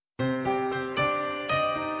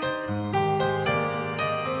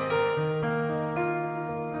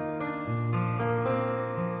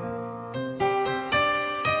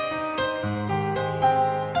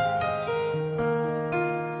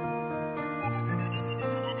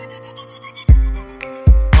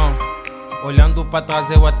Olhando para trás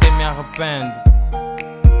eu até me arrependo.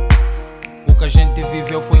 O que a gente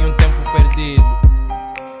viveu foi um tempo perdido,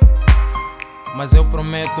 mas eu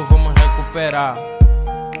prometo vou me recuperar.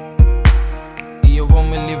 E eu vou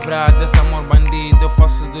me livrar desse amor bandido. Eu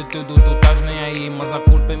faço de tudo, tu estás nem aí, mas a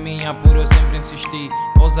culpa é minha por eu sempre insistir.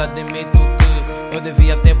 Ouso admito que eu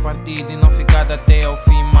devia ter partido e não ficado até ao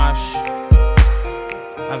fim, mas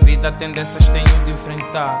a vida tem dessas, tenho de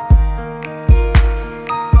enfrentar.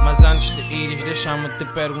 Mas antes de ires, deixa-me te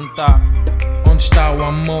perguntar: onde está o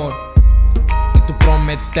amor que tu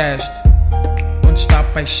prometeste? Onde está a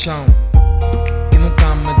paixão que nunca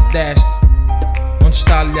me deste? Onde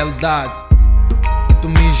está a lealdade que tu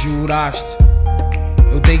me juraste?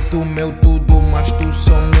 Eu dei-te o meu tudo, mas tu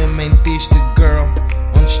só me mentiste, girl.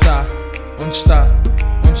 Onde está? Onde está?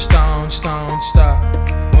 Onde está? Onde está? Onde está?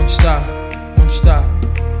 Onde está? Onde está?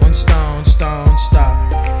 Onde está? Onde está? Onde está?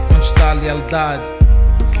 Onde está a lealdade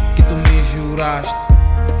que tu me juraste?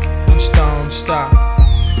 Onde está? Onde está?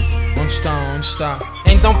 Onde está? Onde está?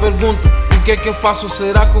 Então pergunto, o que é que eu faço?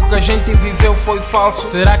 Será que o que a gente viveu foi falso?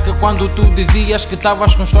 Será que quando tu dizias que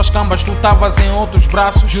estavas com as tuas cambas, tu estavas em outros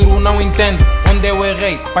braços? Juro, não entendo onde eu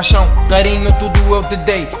errei. Paixão, carinho, tudo eu te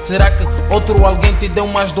dei. Será que outro alguém te deu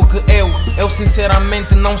mais do que eu? Eu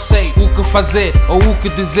sinceramente não sei o que fazer ou o que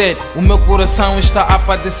dizer. O meu coração está a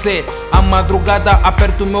padecer. A madrugada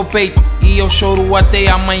aperta o meu peito e eu choro até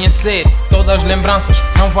amanhecer. Todas as lembranças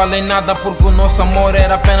não valem nada, porque o nosso amor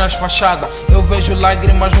era apenas fachada. Eu vejo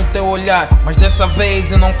lágrimas no teu olhar, mas dessa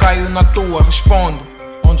vez eu não caio na tua. Respondo: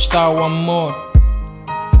 onde está o amor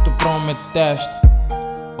que tu prometeste?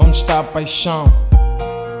 Onde está a paixão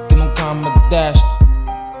que nunca me deste?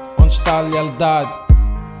 Onde está a lealdade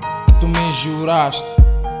que tu me juraste?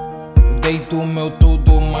 Eu dei-te o meu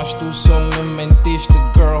tudo, mas tu só me mentiste,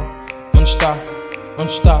 girl. Onde está?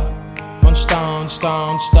 Onde está? Onde está? Onde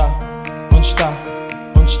está? Onde está? Onde está?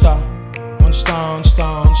 Onde está? Onde está? Onde está?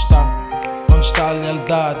 Onde está? Onde está a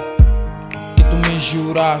lealdade que tu me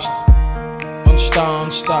juraste? Onde está?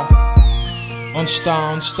 Onde está? Onde está?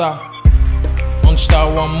 Onde está? Onde está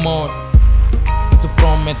o amor que tu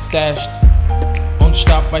prometeste? Onde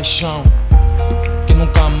está a paixão que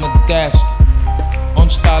nunca me deste?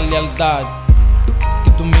 Onde está a lealdade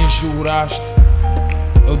que tu me juraste?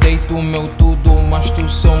 Eu dei-te o meu tudo, mas tu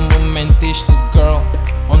só me mentiste, girl.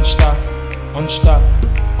 Onde está? Onde está?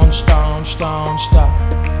 Onde está? Onde está? Onde está?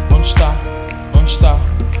 Onde está? Onde está?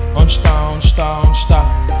 Onde está? Onde está? Onde está?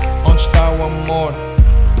 Onde está o amor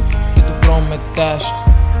que tu prometeste?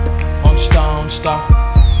 Onde está? Onde está?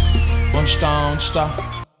 Onde está? Onde está?